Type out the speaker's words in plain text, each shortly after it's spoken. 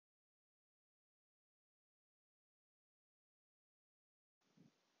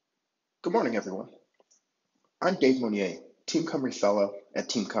Good morning, everyone. I'm Dave Monnier, Team Cymru Fellow at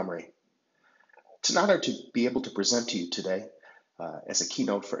Team Cymru. It's an honor to be able to present to you today as a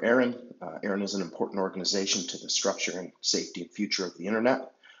keynote for ARIN. ARIN is an important organization to the structure and safety and future of the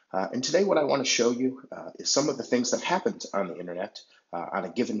internet. And today what I want to show you is some of the things that happened on the internet on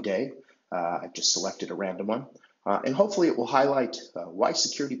a given day. I've just selected a random one. And hopefully it will highlight why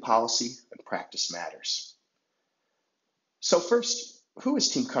security policy and practice matters. So first, who is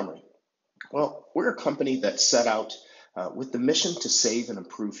Team Cymru? Well, we're a company that set out with the mission to save and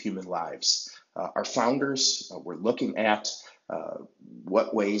improve human lives. Our founders were looking at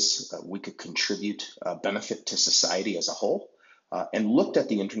what ways we could contribute benefit to society as a whole, and looked at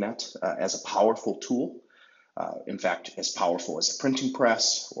the internet as a powerful tool. In fact, as powerful as a printing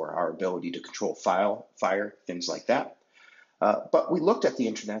press or our ability to control fire, things like that. But we looked at the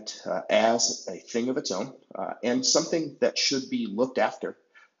internet as a thing of its own and something that should be looked after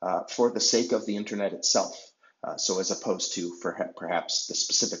for the sake of the internet itself. So as opposed to perhaps the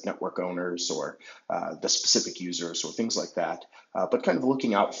specific network owners or the specific users or things like that, but kind of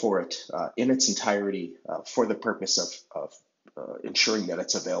looking out for it in its entirety for the purpose of ensuring that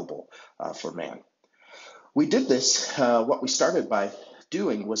it's available for man. We did this, what we started by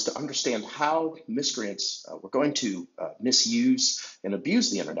doing was to understand how miscreants were going to misuse and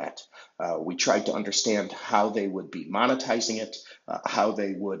abuse the internet. We tried to understand how they would be monetizing it, how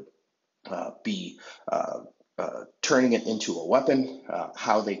they would be turning it into a weapon,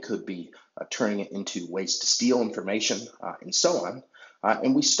 how they could be turning it into ways to steal information, and so on.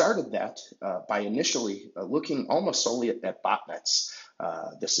 And we started that by initially looking almost solely at botnets.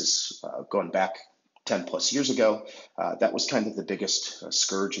 This is going back 10 plus years ago. That was kind of the biggest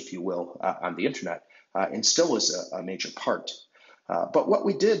scourge, if you will, on the internet, and still is a major part. But what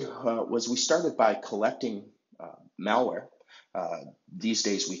we did was we started by collecting malware. These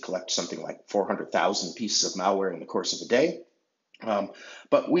days we collect something like 400,000 pieces of malware in the course of a day.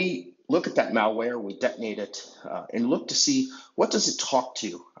 But we look at that malware, we detonate it, and look to see what does it talk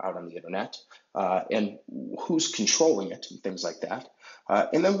to out on the internet, and who's controlling it, and things like that.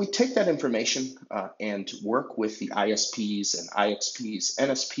 And then we take that information and work with the ISPs and IXPs,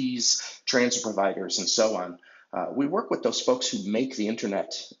 NSPs, transit providers, and so on. We work with those folks who make the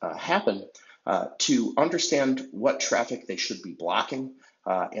internet happen to understand what traffic they should be blocking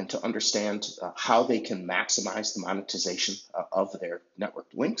and to understand how they can maximize the monetization of their network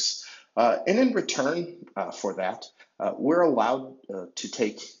links. And in return for that, we're allowed to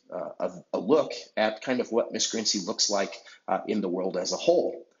take a look at kind of what miscreancy looks like in the world as a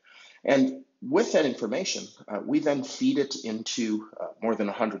whole. And with that information, we then feed it into more than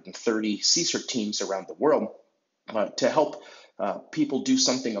 130 CSIRT teams around the world to help people do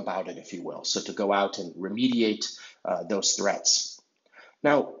something about it, if you will. So to go out and remediate those threats.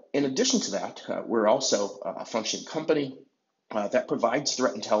 Now, in addition to that, we're also a functioning company that provides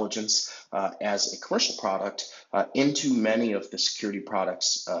threat intelligence as a commercial product into many of the security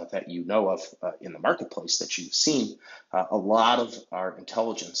products that you know of in the marketplace that you've seen. A lot of our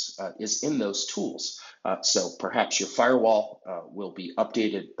intelligence is in those tools. So perhaps your firewall will be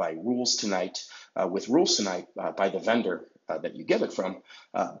updated by rules tonight, with rules tonight by the vendor that you get it from,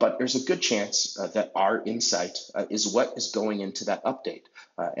 but there's a good chance that our insight is what is going into that update.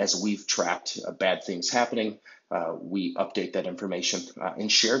 As we've tracked bad things happening, we update that information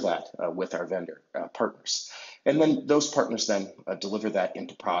and share that with our vendor partners. And then those partners then deliver that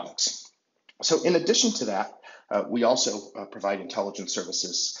into products. So in addition to that, we also provide intelligence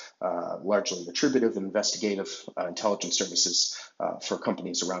services, largely retributive and investigative intelligence services for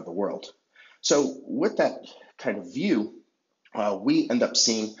companies around the world. So with that kind of view, we end up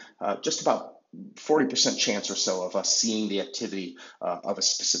seeing just about 40% chance or so of us seeing the activity of a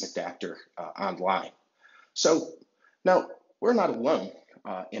specific actor online. So now we're not alone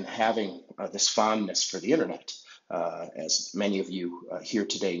in having this fondness for the internet. As many of you here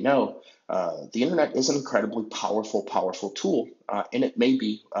today know, the internet is an incredibly powerful tool, and it may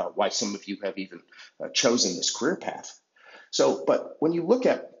be why some of you have even chosen this career path. So, but when you look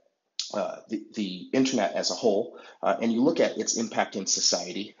at the internet as a whole, and you look at its impact in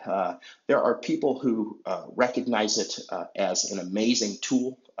society, there are people who recognize it as an amazing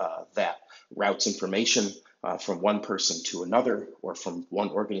tool that routes information from one person to another or from one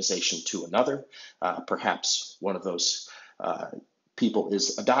organization to another. Perhaps one of those people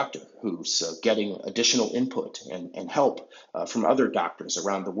is a doctor who's getting additional input and help from other doctors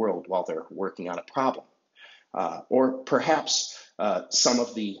around the world while they're working on a problem. Or perhaps some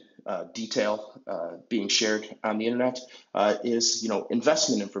of the detail being shared on the internet is,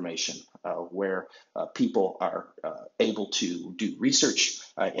 investment information, where people are able to do research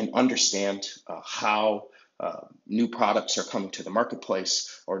and understand how new products are coming to the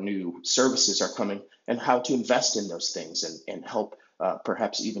marketplace or new services are coming, and how to invest in those things and help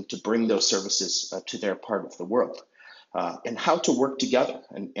perhaps even to bring those services to their part of the world, and how to work together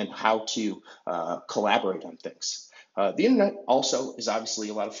and how to collaborate on things. The internet also is obviously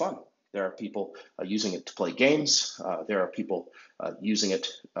a lot of fun. There are people using it to play games. There are people using it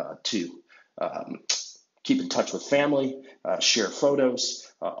to keep in touch with family, share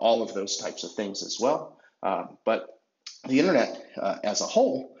photos, all of those types of things as well. But the internet as a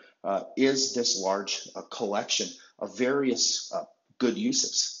whole is this large collection of various good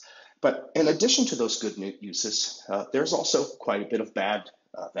uses. But in addition to those good uses, there's also quite a bit of bad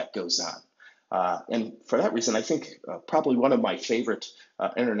that goes on. And for that reason, I think probably one of my favorite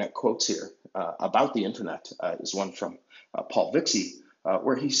internet quotes here about the internet is one from Paul Vixie,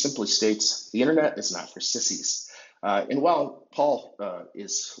 where he simply states, "The internet is not for sissies." And while Paul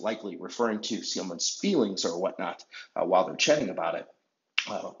is likely referring to someone's feelings or whatnot while they're chatting about it,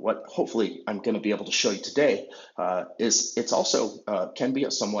 what hopefully I'm going to be able to show you today is it's also can be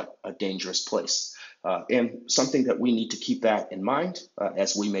a somewhat dangerous place, and something that we need to keep that in mind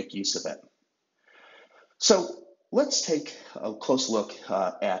as we make use of it. So let's take a close look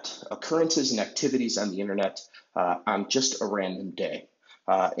at occurrences and activities on the internet on just a random day.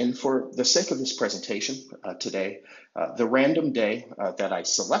 And for the sake of this presentation today, the random day that I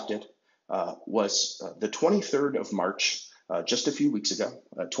selected was the 23rd of March, just a few weeks ago,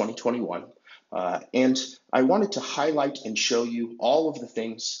 2021. And I wanted to highlight and show you all of the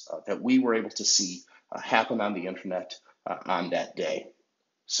things that we were able to see happen on the internet on that day.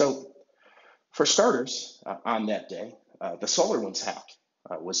 So for starters, on that day, the SolarWinds hack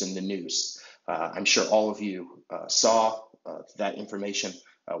was in the news. I'm sure all of you saw that information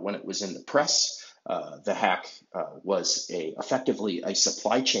when it was in the press. The hack was effectively a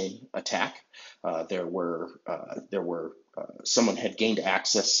supply chain attack. Someone had gained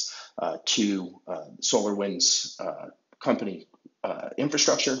access to SolarWinds company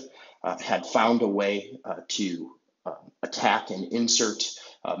infrastructure, had found a way to attack and insert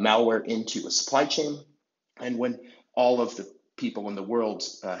malware into a supply chain. And when all of the people in the world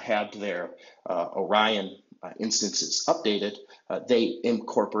had their ARIN instances updated, they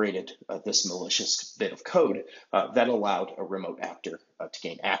incorporated this malicious bit of code that allowed a remote actor to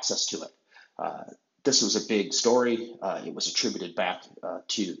gain access to it. This was a big story. It was attributed back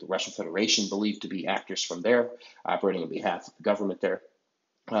to the Russian Federation, believed to be actors from there operating on behalf of the government there.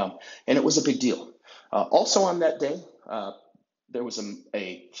 And it was a big deal. Also on that day, there was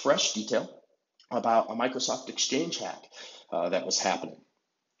a fresh detail about a Microsoft Exchange hack that was happening.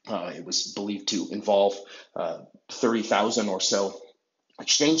 It was believed to involve 30,000 or so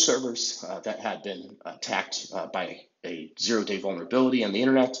Exchange servers that had been attacked by a zero-day vulnerability on the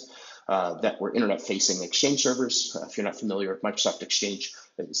internet that were internet-facing Exchange servers. If you're not familiar with Microsoft Exchange,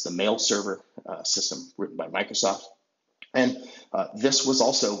 it's the mail server system written by Microsoft. And this was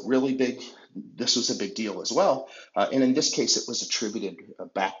also really big. This was a big deal as well. And in this case, it was attributed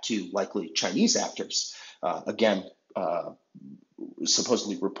back to likely Chinese actors, again,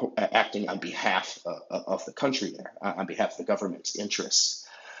 supposedly acting on behalf of the country there, on behalf of the government's interests.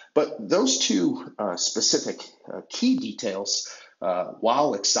 But those two specific key details,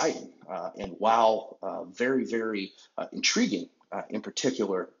 while exciting and while very, very intriguing, in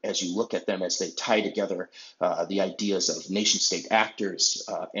particular, as you look at them as they tie together the ideas of nation-state actors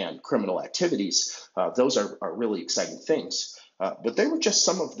and criminal activities, those are really exciting things. But they were just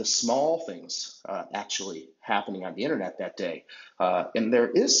some of the small things actually happening on the internet that day. And there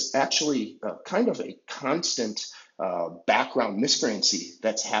is actually kind of a constant background miscreancy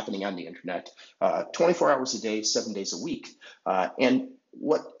that's happening on the internet 24 hours a day, 7 days a week. And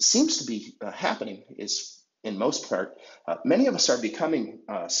what seems to be happening is, in most part, many of us are becoming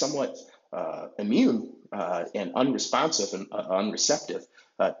somewhat immune and unresponsive and unreceptive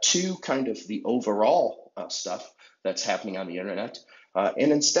to kind of the overall stuff that's happening on the internet.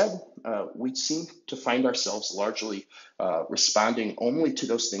 And instead, we seem to find ourselves largely responding only to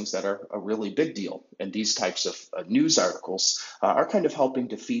those things that are a really big deal. And these types of news articles are kind of helping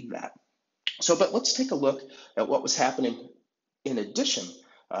to feed that. But let's take a look at what was happening in addition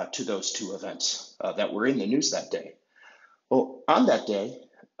to those two events that were in the news that day. Well, on that day,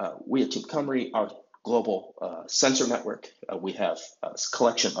 we at Team CYMRU, our global sensor network, we have a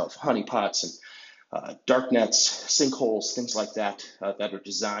collection of honeypots and dark nets, sinkholes, things like that, that are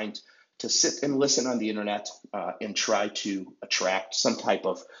designed to sit and listen on the internet and try to attract some type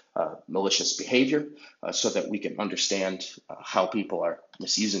of malicious behavior so that we can understand how people are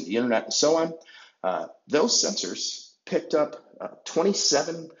misusing the internet and so on. Those sensors picked up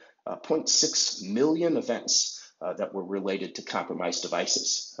 27.6 million events that were related to compromised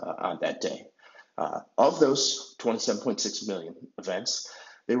devices on that day. Of those 27.6 million events,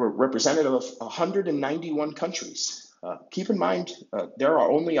 they were representative of 191 countries. Keep in mind, there are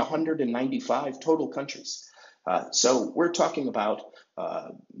only 195 total countries. So we're talking about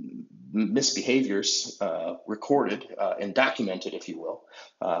misbehaviors recorded and documented, if you will,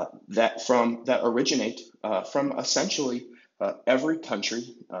 that originate from essentially every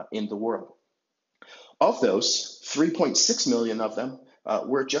country in the world. Of those, 3.6 million of them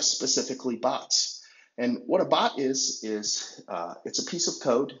were just specifically bots. And what a bot is it's a piece of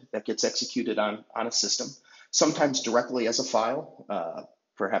code that gets executed on a system, sometimes directly as a file,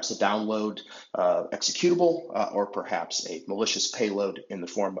 perhaps a download executable, or perhaps a malicious payload in the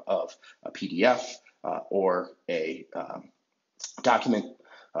form of a PDF or a document,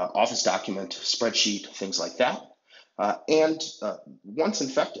 office document, spreadsheet, things like that. And once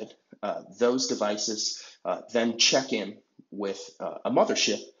infected, those devices then check in with a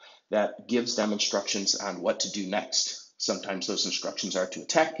mothership that gives them instructions on what to do next. Sometimes those instructions are to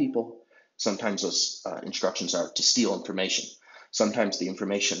attack people. Sometimes those instructions are to steal information. Sometimes the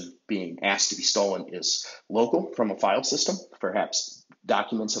information being asked to be stolen is local from a file system, perhaps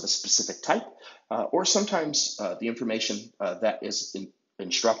documents of a specific type, or sometimes the information that is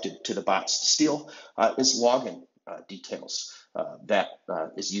instructed to the bots to steal is login details that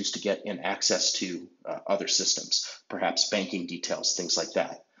is used to get in access to other systems, perhaps banking details, things like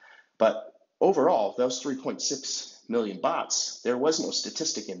that. But overall, those 3.6 million bots, there was no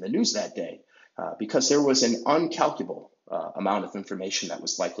statistic in the news that day because there was an uncalculable amount of information that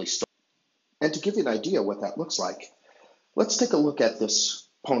was likely stolen. And to give you an idea what that looks like, let's take a look at this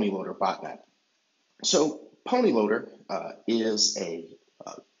PonyLoader botnet. So PonyLoader is a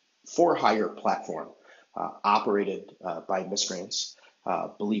for-hire platform operated by miscreants,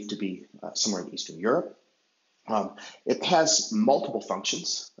 believed to be somewhere in Eastern Europe. It has multiple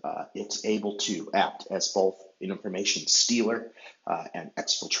functions. It's able to act as both an information stealer and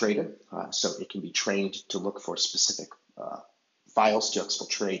exfiltrator. So it can be trained to look for specific files to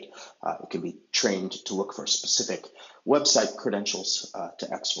exfiltrate. It can be trained to look for specific website credentials to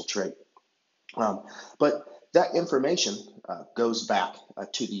exfiltrate. But that information goes back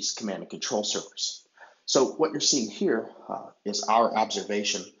to these command and control servers. So what you're seeing here is our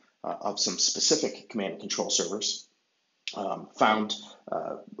observation of some specific command and control servers found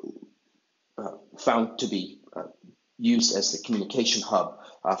to be used as the communication hub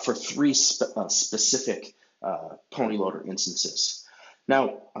for three specific PonyLoader instances.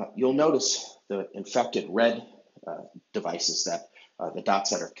 Now, you'll notice the infected red devices, that the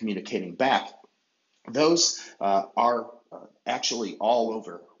dots that are communicating back, those are actually all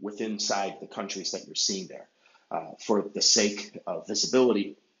over within inside the countries that you're seeing there. For the sake of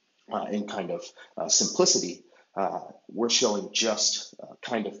visibility and kind of simplicity, we're showing just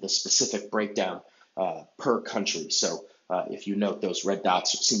kind of the specific breakdown per country. So if you note, those red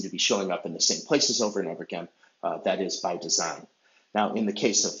dots seem to be showing up in the same places over and over again. That is by design. Now, in the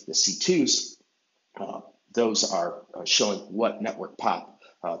case of the C2s, those are showing what network pop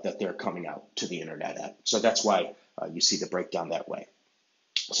that they're coming out to the internet at. So that's why you see the breakdown that way.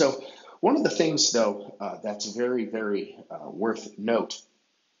 So one of the things, though, that's very, very worth note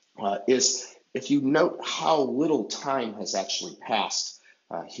is if you note how little time has actually passed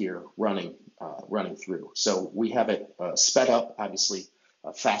here running through. So we have it sped up, obviously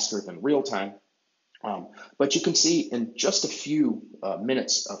faster than real time. But you can see in just a few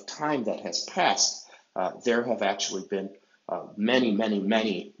minutes of time that has passed, there have actually been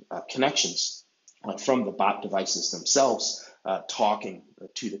many connections from the bot devices themselves talking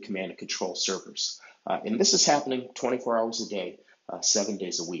to the command and control servers. And this is happening 24 hours a day, 7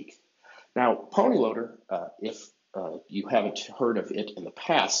 days a week. Now, PonyLoader, if you haven't heard of it in the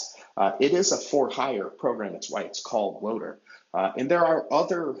past, it is a for-hire program. That's why it's called Loader. And there are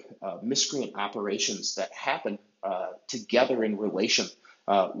other miscreant operations that happen together in relation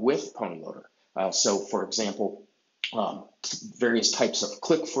with PonyLoader. So, for example, various types of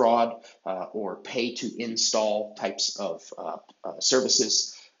click fraud or pay to install types of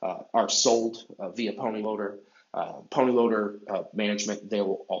services are sold via PonyLoader. PonyLoader management, they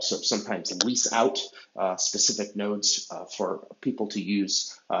will also sometimes lease out specific nodes for people to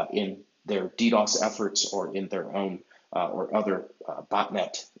use in their DDoS efforts or in their own or other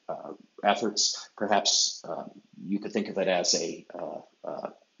botnet efforts. Perhaps you could think of it as a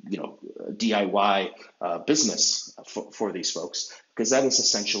DIY business for these folks, because that is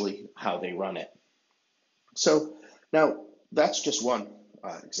essentially how they run it. So now that's just one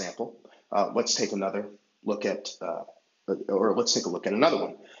example. Let's take another look at, or let's take a look at another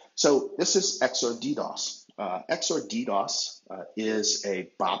one. So this is XOR DDoS. XOR DDoS is a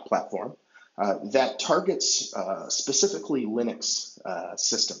bot platform that targets specifically Linux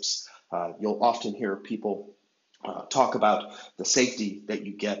systems. You'll often hear people talk about the safety that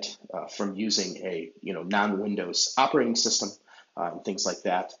you get from using a non-Windows operating system and things like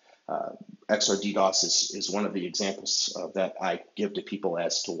that. XOR DDoS is one of the examples that I give to people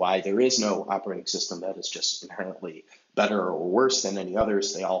as to why there is no operating system that is just inherently better or worse than any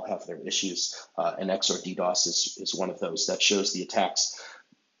others. They all have their issues, and XOR DDoS is one of those that shows the attacks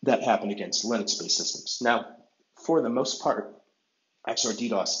that happen against Linux-based systems. Now, for the most part, XOR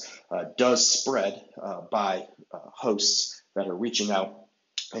DDoS does spread by hosts that are reaching out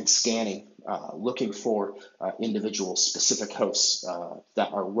and scanning, looking for individual specific hosts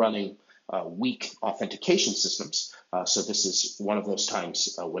that are running weak authentication systems. So this is one of those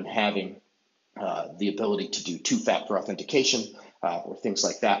times when having the ability to do two-factor authentication or things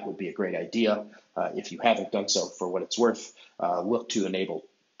like that would be a great idea. If you haven't done so, for what it's worth, look to enable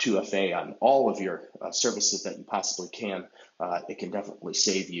 2FA on all of your services that you possibly can. It can definitely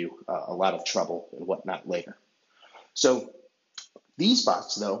save you a lot of trouble and whatnot later. So these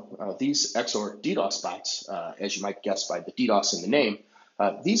bots, though, these XOR DDoS bots, as you might guess by the DDoS in the name,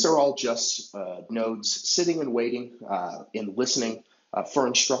 these are all just nodes sitting and waiting and listening for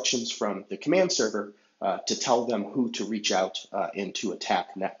instructions from the command server to tell them who to reach out and to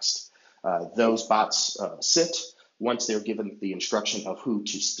attack next. Those bots sit. Once they're given the instruction of who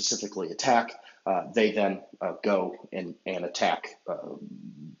to specifically attack, they then go and attack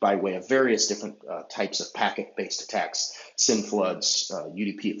by way of various different types of packet-based attacks, SYN floods,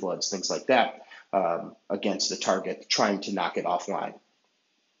 UDP floods, things like that, against the target, trying to knock it offline.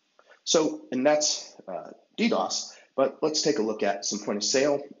 So, and that's DDoS, but let's take a look at some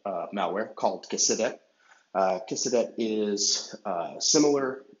point-of-sale malware called Keynote. Keynote is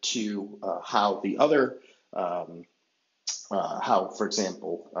similar to how the other how, for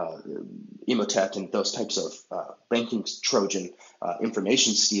example, Emotet and those types of banking Trojan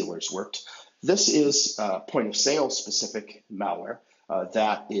information stealers worked. This is point-of-sale specific malware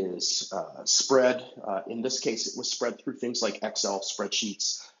that is spread. In this case, it was spread through things like Excel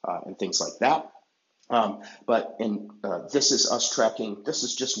spreadsheets and things like that. But this is us tracking. This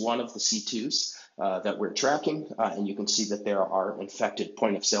is just one of the C2s that we're tracking, and you can see that there are infected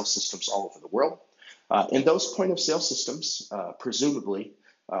point-of-sale systems all over the world. And those point-of-sale systems, presumably,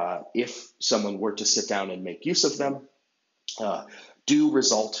 if someone were to sit down and make use of them, do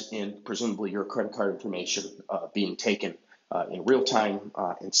result in presumably your credit card information being taken in real time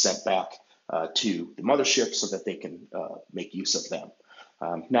and sent back to the mothership so that they can make use of them.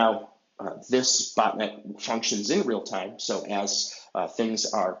 Now, this botnet functions in real time, so as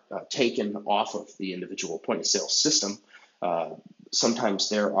things are taken off of the individual point-of-sale system, sometimes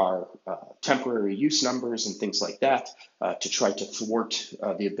there are temporary use numbers and things like that to try to thwart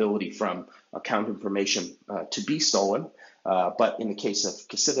the ability from account information to be stolen. But in the case of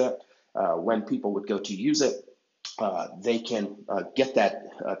Keynote, when people would go to use it, they can get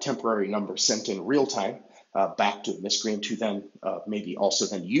that temporary number sent in real time back to miscreant, who then maybe also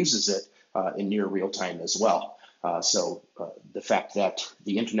then uses it in near real time as well. So the fact that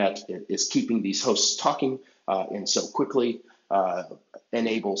the internet is keeping these hosts talking and so quickly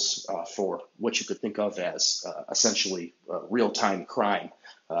enables for what you could think of as essentially real-time crime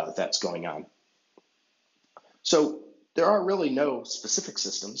that's going on. So there are really no specific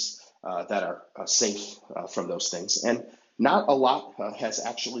systems that are safe from those things, and not a lot has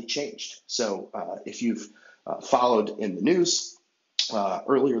actually changed. So if you've followed in the news,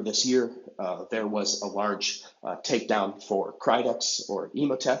 earlier this year, there was a large takedown for Cridex or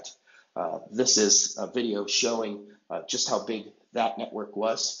Emotet. This is a video showing just how big that network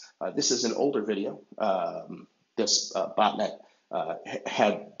was. This is an older video. This botnet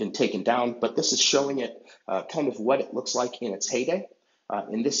had been taken down, but this is showing it kind of what it looks like in its heyday.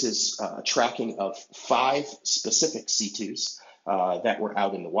 And this is a tracking of 5 specific C2s that were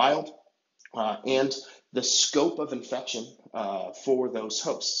out in the wild, and the scope of infection for those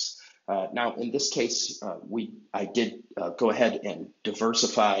hosts. Now, in this case, I did go ahead and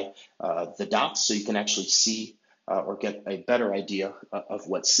diversify the dots so you can actually see or get a better idea of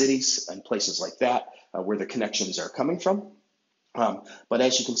what cities and places like that where the connections are coming from. But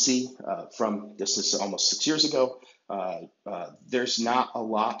as you can see from this is almost 6 years ago, there's not a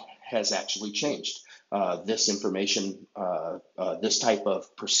lot has actually changed. this information, this type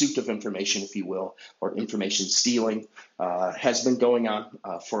of pursuit of information, if you will, or information stealing has been going on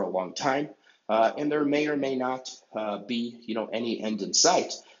for a long time. And there may or may not be, any end in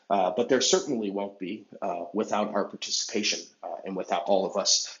sight, but there certainly won't be without our participation and without all of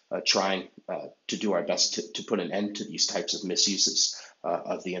us trying to do our best to put an end to these types of misuses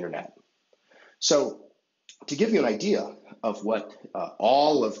of the internet. So to give you an idea of what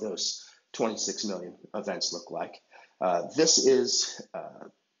all of those 26 million events look like, this is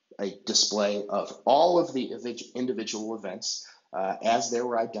a display of all of the individual events as they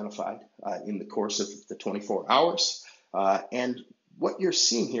were identified in the course of the 24 hours. And what you're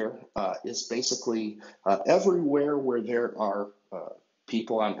seeing here is basically everywhere where there are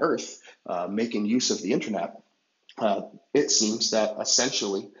people on Earth making use of the internet, it seems that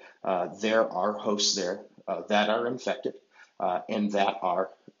essentially there are hosts there that are infected and that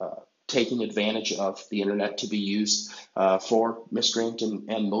are taking advantage of the internet to be used for miscreant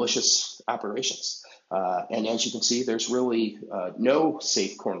and malicious operations. And as you can see, there's really no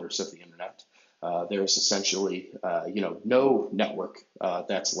safe corners of the internet. There's essentially, no network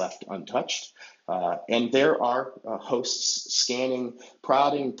that's left untouched. And there are hosts scanning,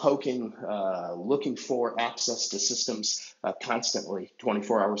 prodding, poking, looking for access to systems constantly,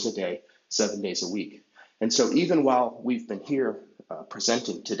 24 hours a day, 7 days a week. And so even while we've been here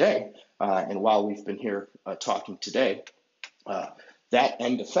presenting today, and while we've been here talking today, that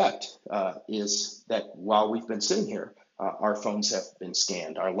end effect is that while we've been sitting here, our phones have been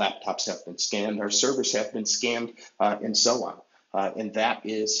scanned, our laptops have been scanned, our servers have been scanned, and so on. And that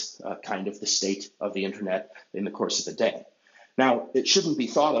is kind of the state of the internet in the course of the day. Now, it shouldn't be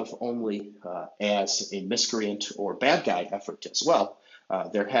thought of only as a miscreant or bad guy effort as well.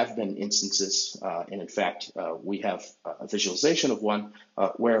 There have been instances, and in fact, we have a visualization of one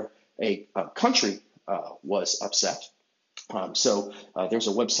where a country was upset. So there's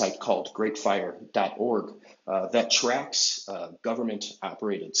a website called greatfire.org that tracks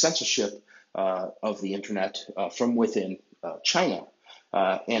government-operated censorship of the internet from within China.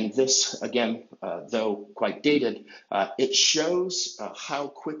 And this, again, though quite dated, it shows how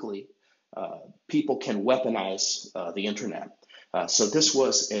quickly people can weaponize the internet. So this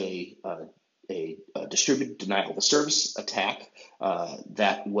was a distributed denial of service attack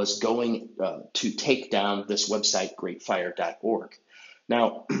that was going to take down this website, greatfire.org.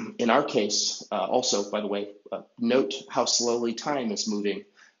 Now, in our case, also, by the way, note how slowly time is moving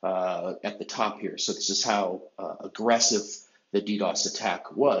at the top here. So this is how aggressive the DDoS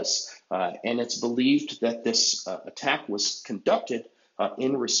attack was. And it's believed that this attack was conducted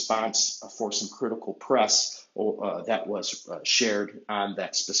in response for some critical press that was shared on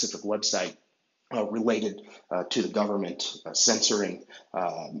that specific website related to the government censoring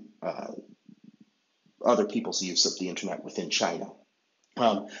other people's use of the internet within China.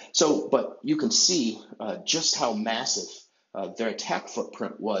 But you can see just how massive their attack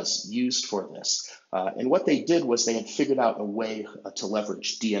footprint was used for this. And what they did was they had figured out a way to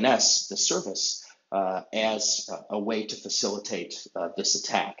leverage DNS, the service, as a way to facilitate this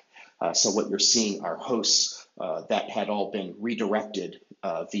attack. So what you're seeing are hosts that had all been redirected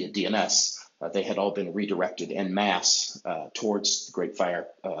via DNS. They had all been redirected en masse towards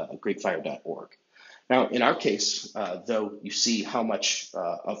greatfire.org. Now, in our case, though you see how much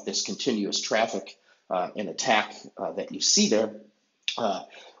of this continuous traffic and attack that you see there,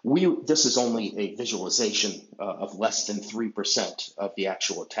 this is only a visualization of less than 3% of the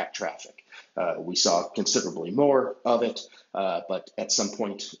actual attack traffic. We saw considerably more of it, but at some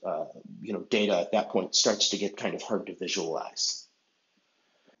point, data at that point starts to get kind of hard to visualize.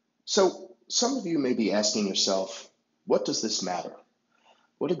 So some of you may be asking yourself, what does this matter?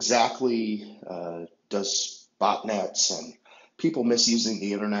 What exactly does botnets and people misusing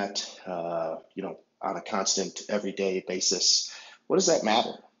the internet, on a constant, everyday basis, what does that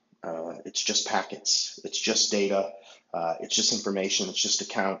matter? It's just packets, it's just data, it's just information, it's just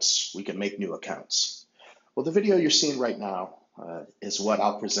accounts. We can make new accounts. Well, the video you're seeing right now is what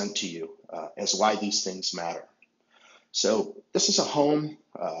I'll present to you as why these things matter. So this is a home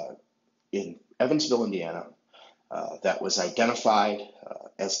in Evansville, Indiana, that was identified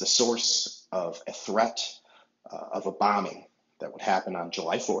as the source of a threat of a bombing that would happen on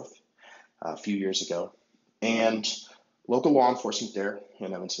July 4th, a few years ago. And local law enforcement there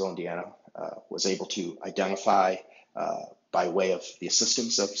in Evansville, Indiana, was able to identify, by way of the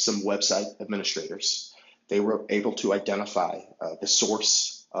assistance of some website administrators, they were able to identify the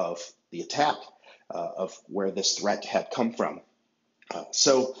source of the attack, of where this threat had come from.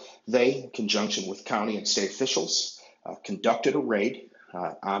 So they, in conjunction with county and state officials, conducted a raid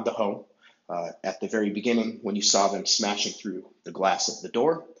on the home, At the very beginning, when you saw them smashing through the glass of the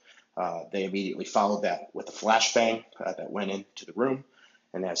door, they immediately followed that with a flashbang that went into the room.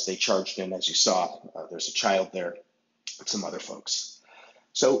 And as they charged in, as you saw, there's a child there and some other folks.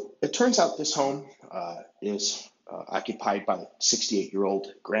 So it turns out this home is occupied by a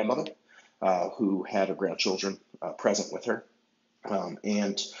 68-year-old grandmother who had her grandchildren present with her.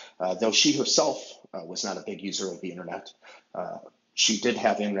 And though she herself was not a big user of the internet, she did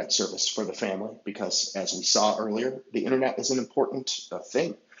have internet service for the family because, as we saw earlier, the internet is an important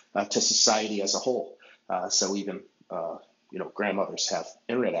thing to society as a whole. So even grandmothers have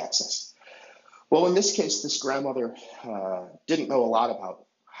internet access. Well, in this case, this grandmother didn't know a lot about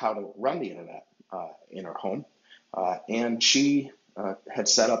how to run the internet in her home, and she had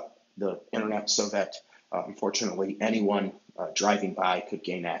set up the internet so that, unfortunately, anyone driving by could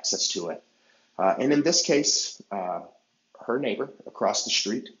gain access to it. And in this case, her neighbor across the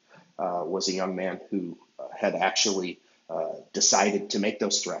street was a young man who had actually decided to make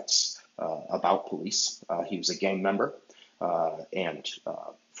those threats about police. He was a gang member and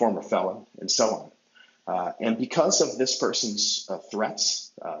former felon and so on. And because of this person's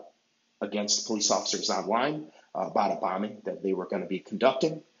threats against police officers online about a bombing that they were going to be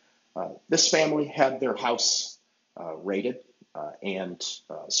conducting, this family had their house raided and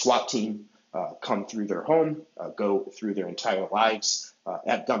SWAT team come through their home, go through their entire lives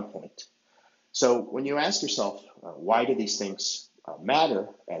at gunpoint. So when you ask yourself, why do these things matter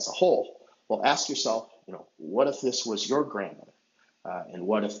as a whole? Well, ask yourself, what if this was your grandmother? And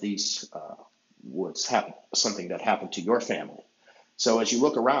what if these was something that happened to your family? So as you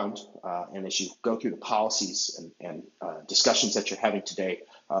look around and as you go through the policies and discussions that you're having today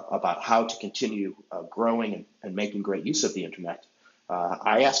about how to continue growing and making great use of the internet,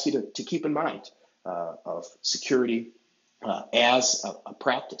 I ask you to keep in mind of security as a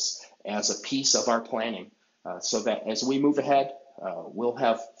practice, as a piece of our planning, so that as we move ahead, we'll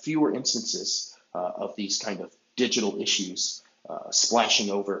have fewer instances of these kind of digital issues splashing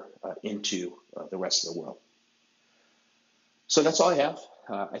over into the rest of the world. So that's all I have.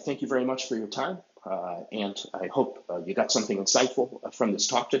 I thank you very much for your time, and I hope you got something insightful from this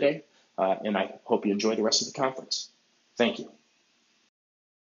talk today, and I hope you enjoy the rest of the conference. Thank you.